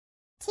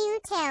to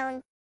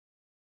town.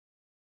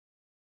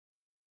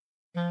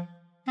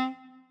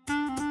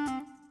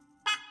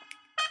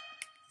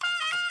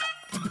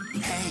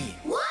 Hey!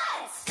 What?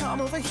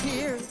 Come over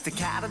here. The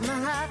Cat in the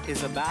Hat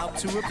is about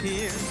to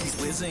appear. He's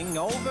whizzing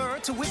over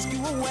to whisk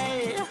you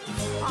away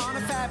on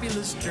a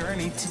fabulous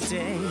journey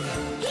today.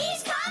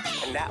 He's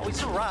coming! And now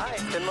he's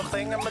arrived in the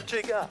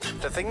thingamajigger,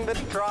 the thing that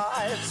he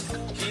drives.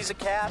 He's a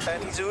cat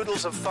and he's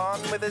oodles of fun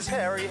with his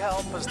hairy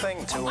helpers,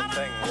 thing 2 and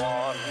thing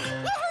 1.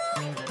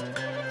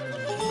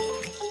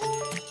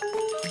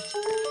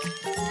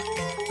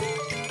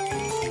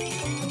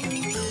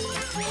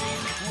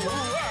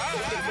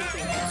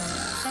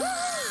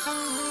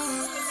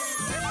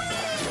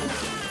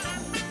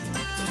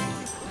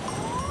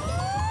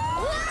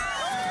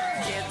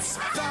 It's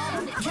the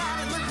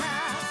Cat in the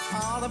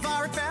Hat. All of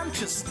our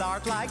adventures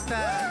start like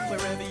that.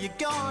 Wherever you're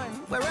going,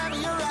 wherever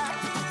you're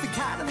at, the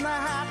Cat in the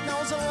Hat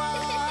knows a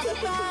lot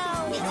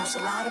about. He knows a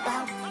lot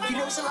about. He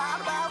knows a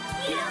lot about.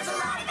 He knows a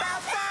lot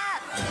about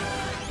that.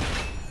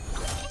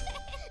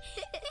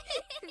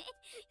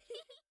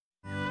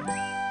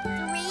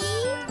 3,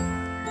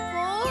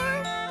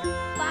 4,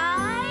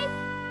 5,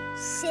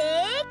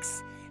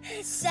 6,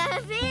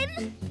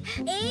 7,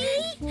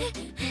 8,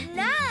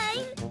 9,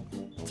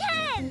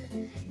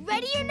 10.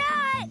 Ready or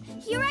not,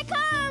 here I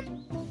come.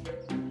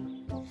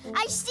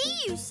 I see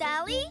you,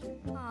 Sally.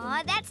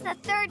 Aw, that's the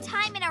 3rd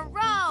time in a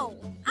row.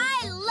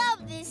 I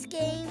love this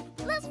game.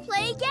 Let's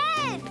play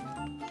again.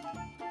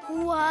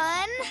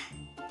 1,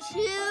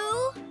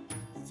 2,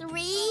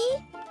 3,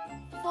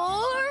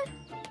 4,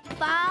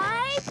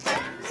 5,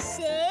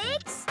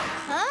 6.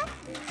 Huh?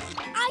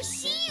 I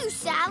see you,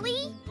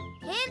 Sally.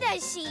 And I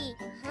see,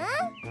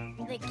 huh?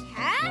 The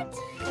cat?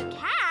 The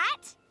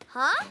cat?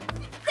 Huh?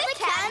 The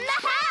Cat in the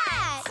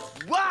Hat!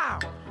 Wow!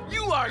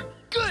 You are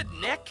good,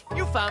 Nick.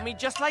 You found me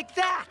just like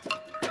that.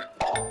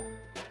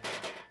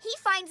 He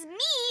finds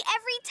me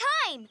every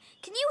time.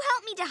 Can you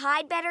help me to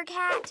hide better,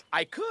 Cat?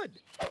 I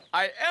could.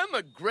 I am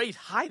a great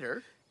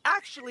hider.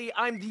 Actually,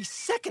 I'm the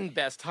 2nd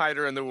best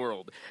hider in the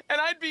world, and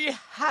I'd be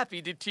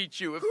happy to teach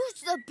you if...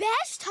 Who's the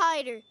best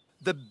hider?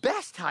 The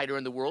best hider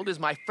in the world is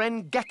my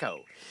friend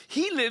Gecko.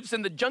 He lives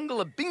in the jungle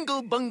of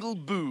Bingle Bungle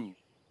Boo.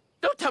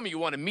 Don't tell me you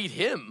want to meet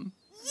him.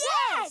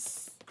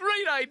 Yes!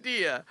 Great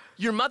idea.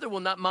 Your mother will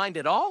not mind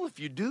at all if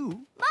you do.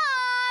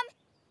 Mom!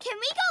 Can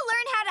we go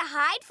learn how to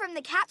hide from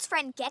the cat's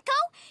friend Gecko?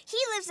 He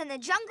lives in the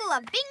jungle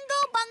of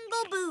Bingle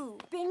Bungle Boo.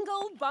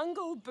 Bingle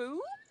Bungle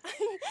Boo?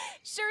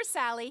 Sure,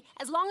 Sally,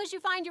 as long as you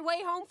find your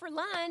way home for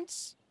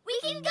lunch. We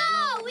can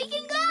go! We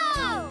can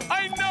go!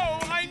 I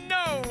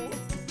know!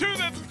 To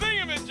the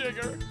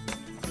thingamajigger!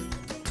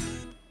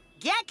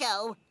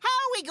 Gecko? How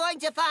are we going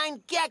to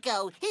find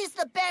Gecko? He's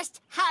the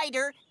best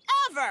hider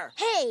ever!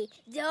 Hey,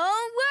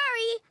 don't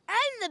worry.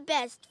 I'm the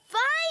best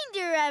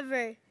finder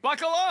ever.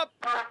 Buckle up!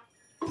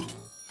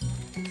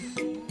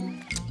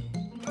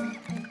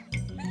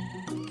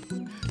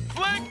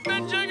 Flick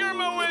the jigger,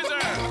 my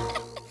wizard!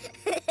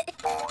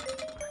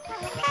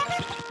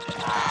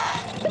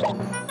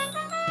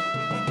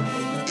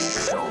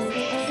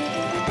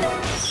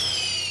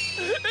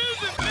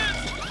 Isn't this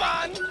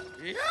fun?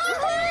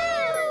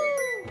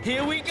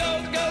 Here we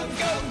go, go,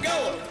 go,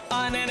 go!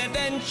 On an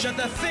adventure,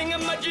 the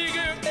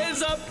thingamajigger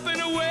is up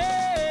and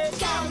away!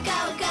 Go,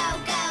 go, go,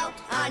 go!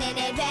 On an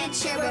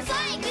adventure, we're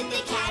flying with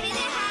the Cat in the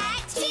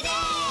Hat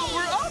today!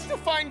 We're off to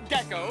find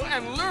Gecko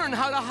and learn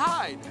how to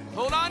hide.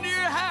 Hold on to your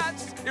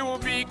hats, it will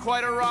be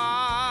quite a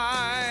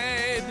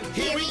ride.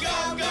 Here we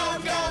go, go,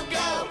 go,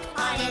 go!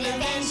 On an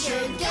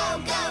adventure, go,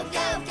 go,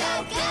 go,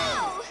 go, go!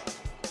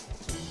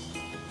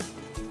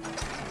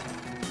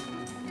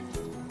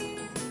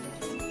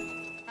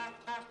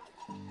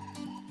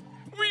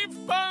 We've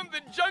found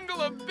the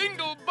jungle of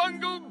Bingle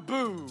Bungle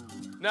Boo.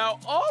 Now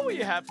all we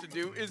have to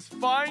do is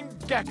find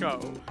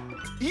Gecko.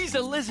 He's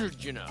a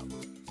lizard, you know.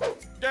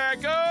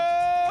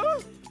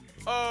 Gecko!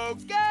 Oh,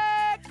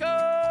 Gecko!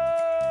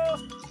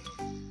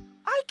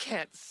 I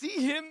can't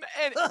see him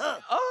and...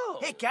 Oh!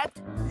 Hey, Cat,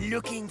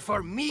 looking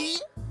for me?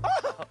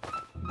 Oh.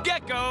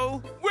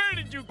 Gecko, where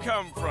did you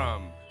come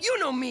from? You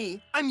know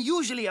me. I'm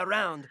usually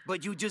around,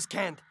 but you just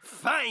can't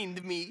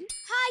find me.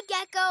 Hi,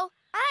 Gecko.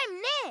 I'm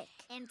Nick.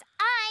 And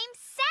I'm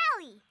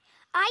Sally.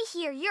 I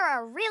hear you're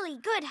a really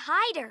good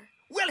hider.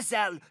 Well,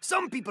 Sal,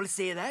 some people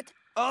say that.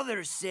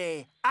 Others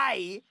say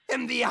I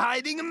am the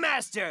hiding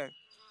master.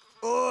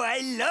 Oh, I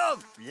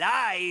love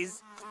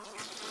flies.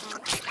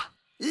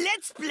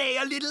 Let's play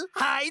a little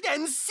hide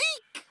and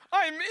seek.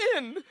 I'm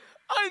in.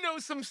 I know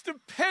some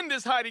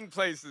stupendous hiding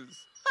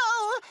places.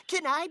 Oh,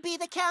 can I be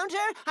the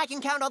counter? I can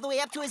count all the way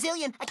up to a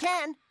zillion. I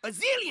can. A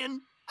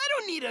zillion? I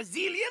don't need a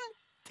zillion.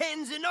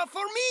 10's enough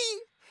for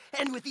me.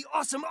 And with the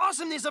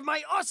awesomeness of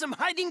my awesome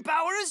hiding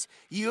powers,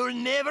 you'll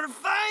never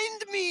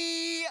find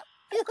me.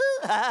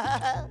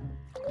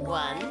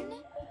 1,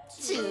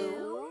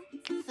 2,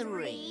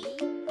 3,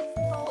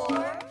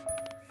 4,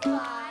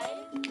 5,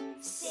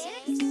 6,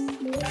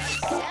 7,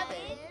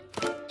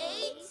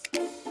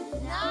 8,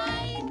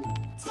 9,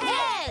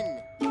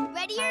 10.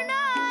 Ready or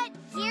not,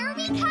 here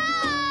we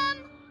come.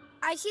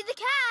 I see the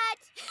cat. cat!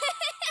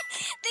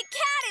 The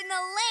cat and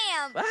the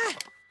lamb!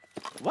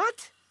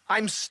 What?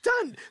 I'm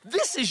stunned.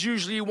 This is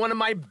usually one of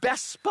my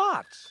best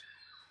spots.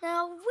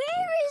 Now,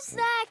 where is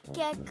that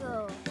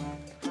gecko?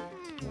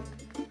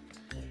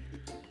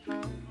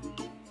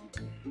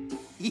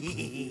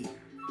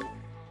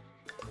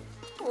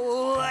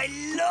 Oh, I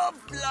love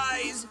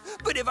flies.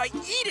 But if I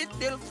eat it,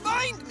 they'll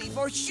find me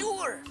for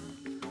sure.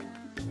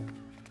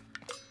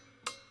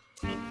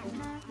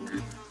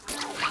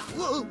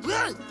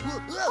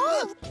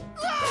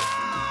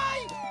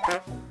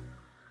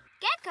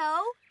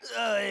 Gecko?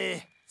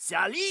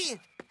 Sally?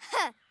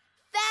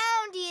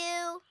 Found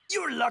you.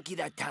 You're lucky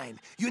that time.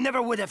 You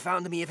never would have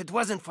found me if it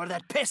wasn't for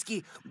that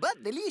pesky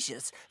but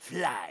delicious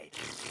fly.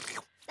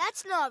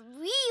 That's not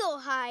real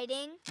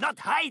hiding. Not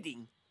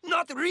hiding.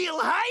 Not real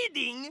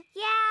hiding.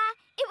 Yeah,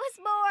 it was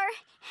more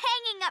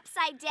hanging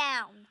upside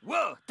down.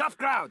 Whoa, tough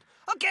crowd.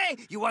 Okay,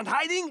 you want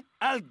hiding?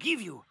 I'll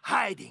give you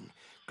hiding.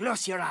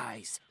 Close your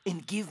eyes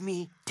and give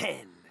me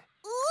 10.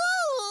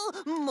 Ooh,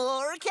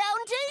 more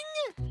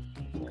counting?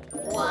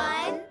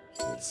 1,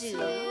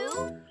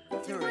 2,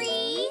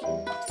 3,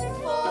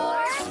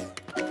 4.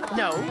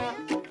 No.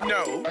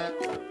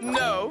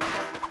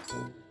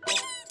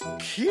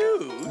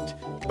 Cute,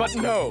 but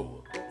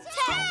no.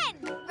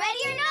 10!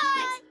 Ready or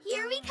not,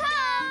 here we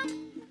come.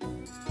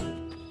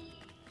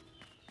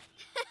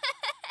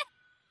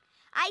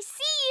 I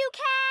see you,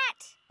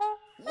 cat.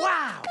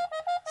 Wow!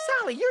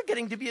 Sally, you're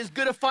getting to be as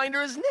good a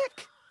finder as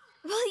Nick.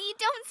 Well, you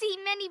don't see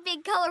many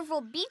big,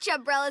 colorful beach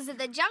umbrellas in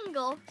the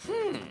jungle.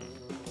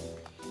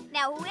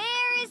 Now,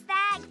 where is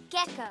that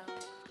gecko?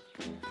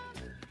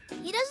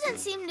 He doesn't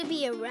seem to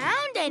be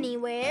around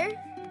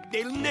anywhere.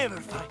 They'll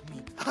never find me.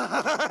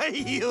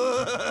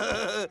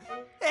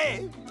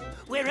 Hey,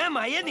 where am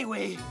I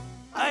anyway?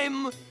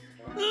 I'm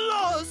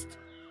lost.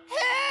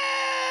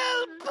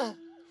 Help! Help!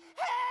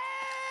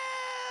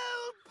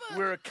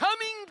 We're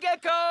coming,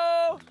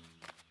 Gecko!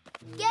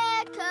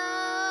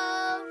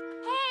 Gecko!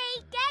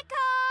 Hey,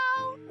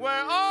 Gecko!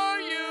 Where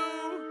are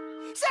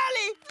you?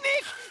 Sally!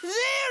 Nick!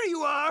 There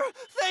you are!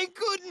 Thank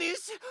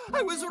goodness!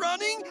 I was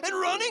running and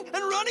running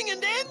and running,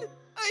 and then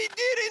I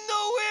didn't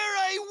know where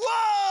I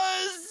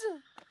was!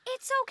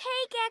 It's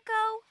okay,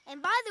 Gecko.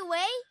 And by the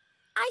way,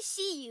 I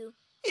see you.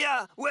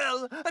 Yeah,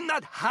 well, I'm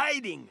not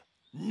hiding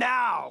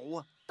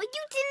now. But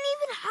you didn't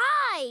even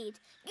hide.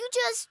 You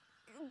just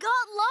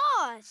got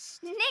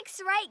lost. Nick's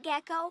right,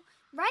 Gecko.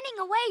 Running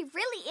away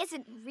really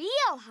isn't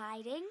real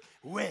hiding.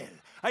 Well,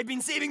 I've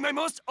been saving my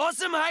most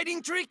awesome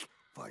hiding trick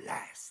for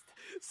last.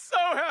 So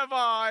have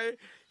I.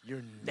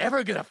 You're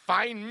never gonna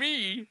find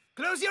me.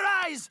 Close your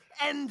eyes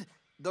and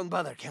don't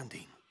bother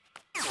counting.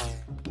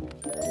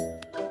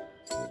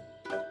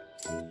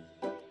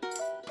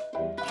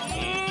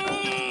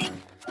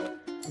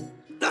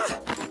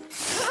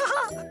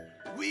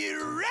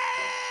 We're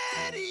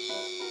ready!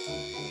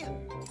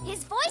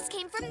 His voice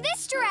came from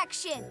this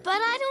direction.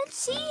 But I don't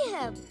see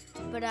him.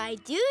 But I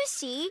do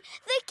see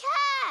the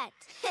cat.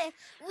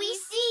 We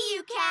see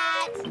you,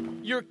 cat.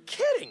 You're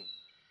kidding.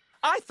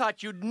 I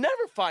thought you'd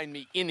never find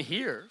me in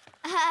here.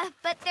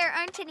 But there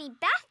aren't any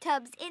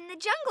bathtubs in the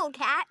jungle,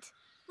 Cat.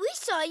 We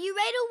saw you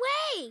right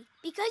away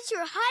because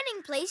your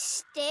hiding place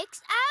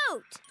sticks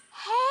out.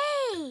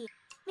 Hey,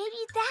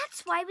 maybe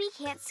that's why we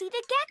can't see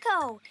the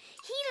gecko.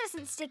 He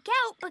doesn't stick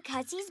out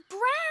because he's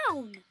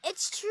brown.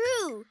 It's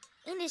true.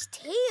 And his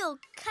tail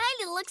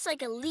kind of looks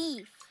like a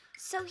leaf.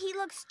 So he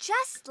looks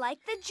just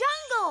like the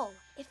jungle.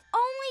 If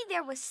only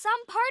there was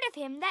some part of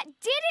him that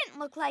didn't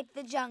look like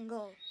the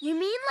jungle. You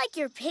mean like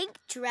your pink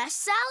dress,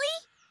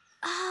 Sally?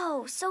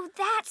 Oh, so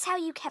that's how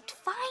you kept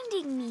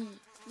finding me.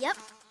 Yep.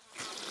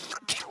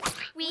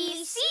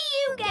 We see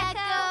you,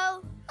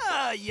 Gecko.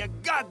 Ah, you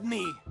got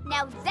me.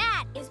 Now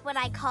that is what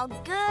I call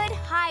good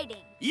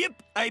hiding.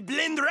 Yep, I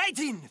blend right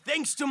in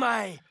thanks to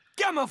my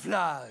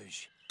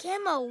camouflage.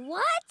 Camo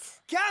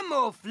what?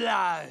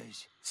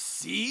 Camouflage.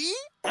 See?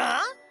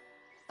 Huh?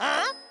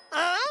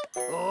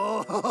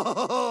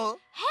 Oh.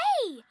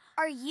 Hey,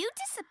 are you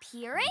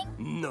disappearing?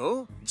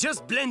 No,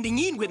 just blending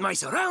in with my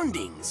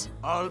surroundings.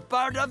 All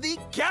part of the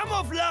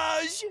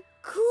camouflage.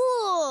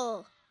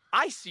 Cool.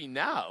 I see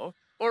now.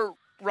 Or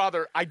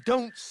rather, I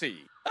don't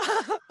see.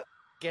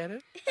 Get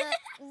it?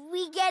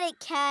 We get it,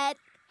 Cat.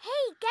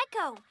 Hey,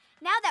 Gecko,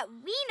 now that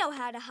we know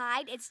how to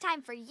hide, it's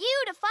time for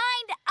you to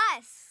find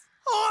us.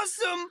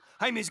 Awesome!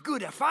 I'm as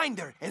good a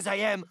finder as I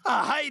am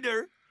a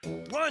hider.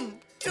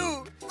 1,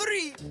 2,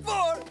 3,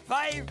 4,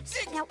 5,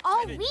 6. Now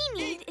all 7, we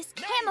need 8, is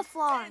 9,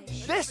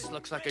 camouflage. This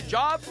looks like a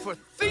job for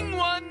Thing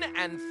 1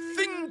 and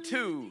Thing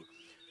 2.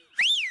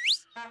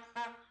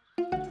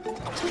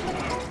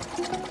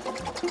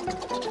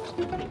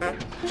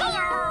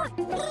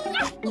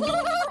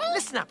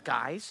 Listen up,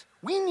 guys.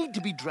 We need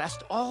to be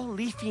dressed all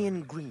leafy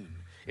and green.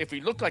 If we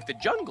look like the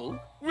jungle,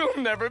 we'll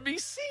never be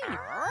seen.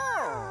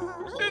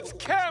 It's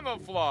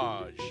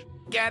camouflage.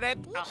 Get it?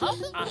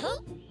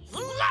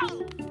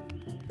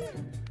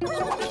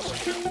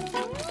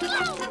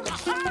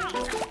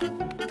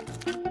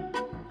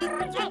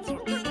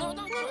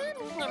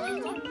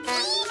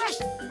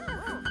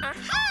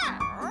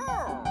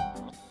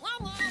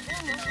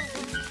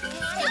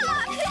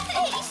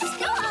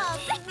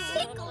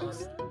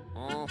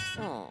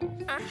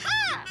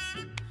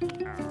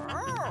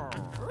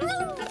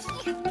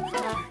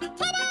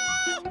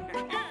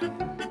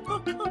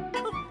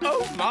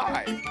 Oh,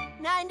 my.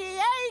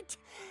 98,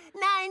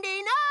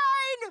 99,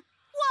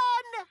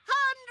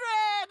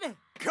 100!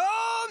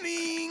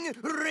 Coming,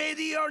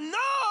 ready or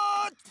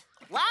not!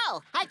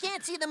 Wow, I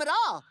can't see them at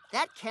all.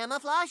 That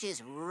camouflage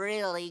is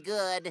really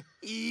good.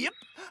 Yep,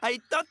 I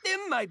taught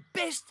them my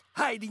best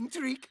hiding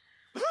trick.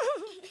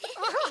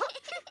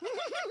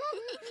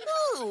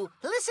 Ooh,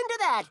 listen to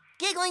that.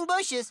 Giggling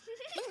bushes.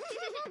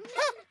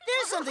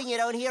 There's something you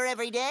don't hear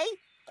every day.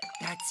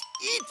 That's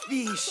it,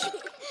 fish.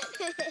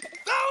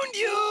 Found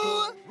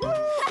you!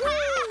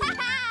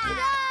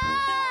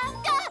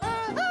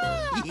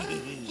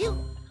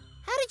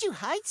 How did you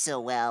hide so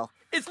well?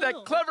 It's that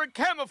clever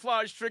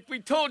camouflage trick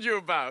we told you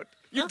about.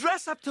 You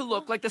dress up to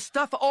look like the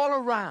stuff all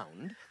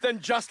around,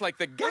 then just like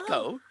the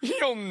gecko,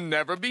 you'll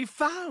never be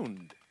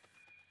found.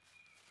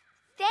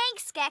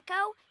 Thanks,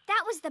 Gecko.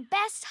 That was the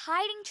best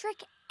hiding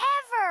trick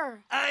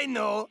ever. I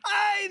know.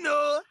 I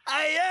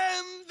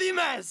am the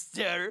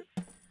master.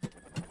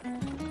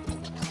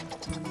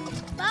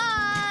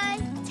 Bye.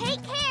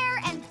 Take care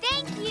and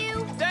thank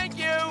you. Thank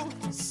you.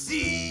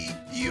 See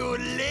you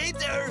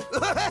later.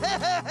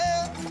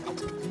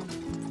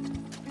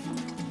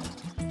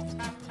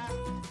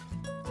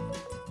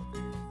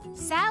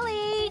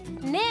 Sally,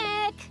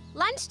 Nick,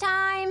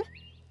 lunchtime.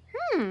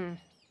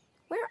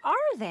 Where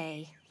are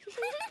they?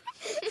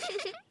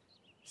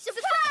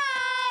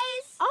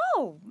 Surprise!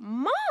 Oh,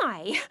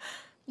 my!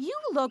 You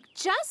look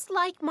just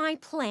like my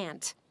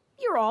plant.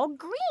 You're all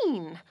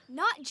green.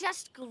 Not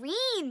just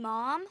green,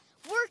 Mom.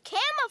 We're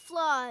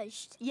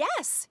camouflaged.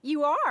 Yes,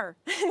 you are.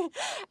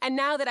 And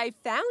now that I've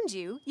found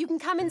you, you can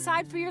come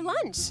inside for your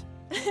lunch.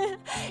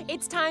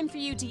 It's time for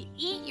you to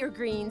eat your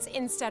greens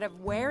instead of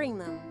wearing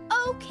them.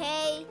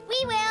 Okay,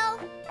 we will.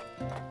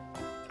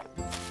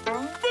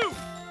 Boo!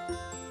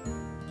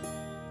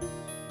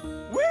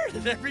 Where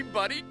did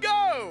everybody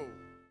go?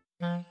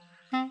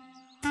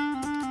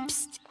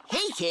 Psst.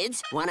 Hey,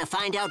 kids, want to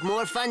find out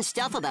more fun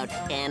stuff about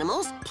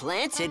animals,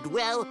 plants, and,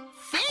 well,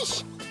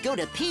 fish? Go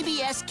to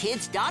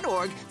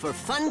pbskids.org for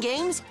fun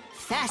games,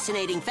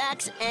 fascinating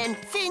facts, and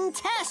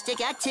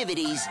fantastic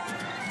activities.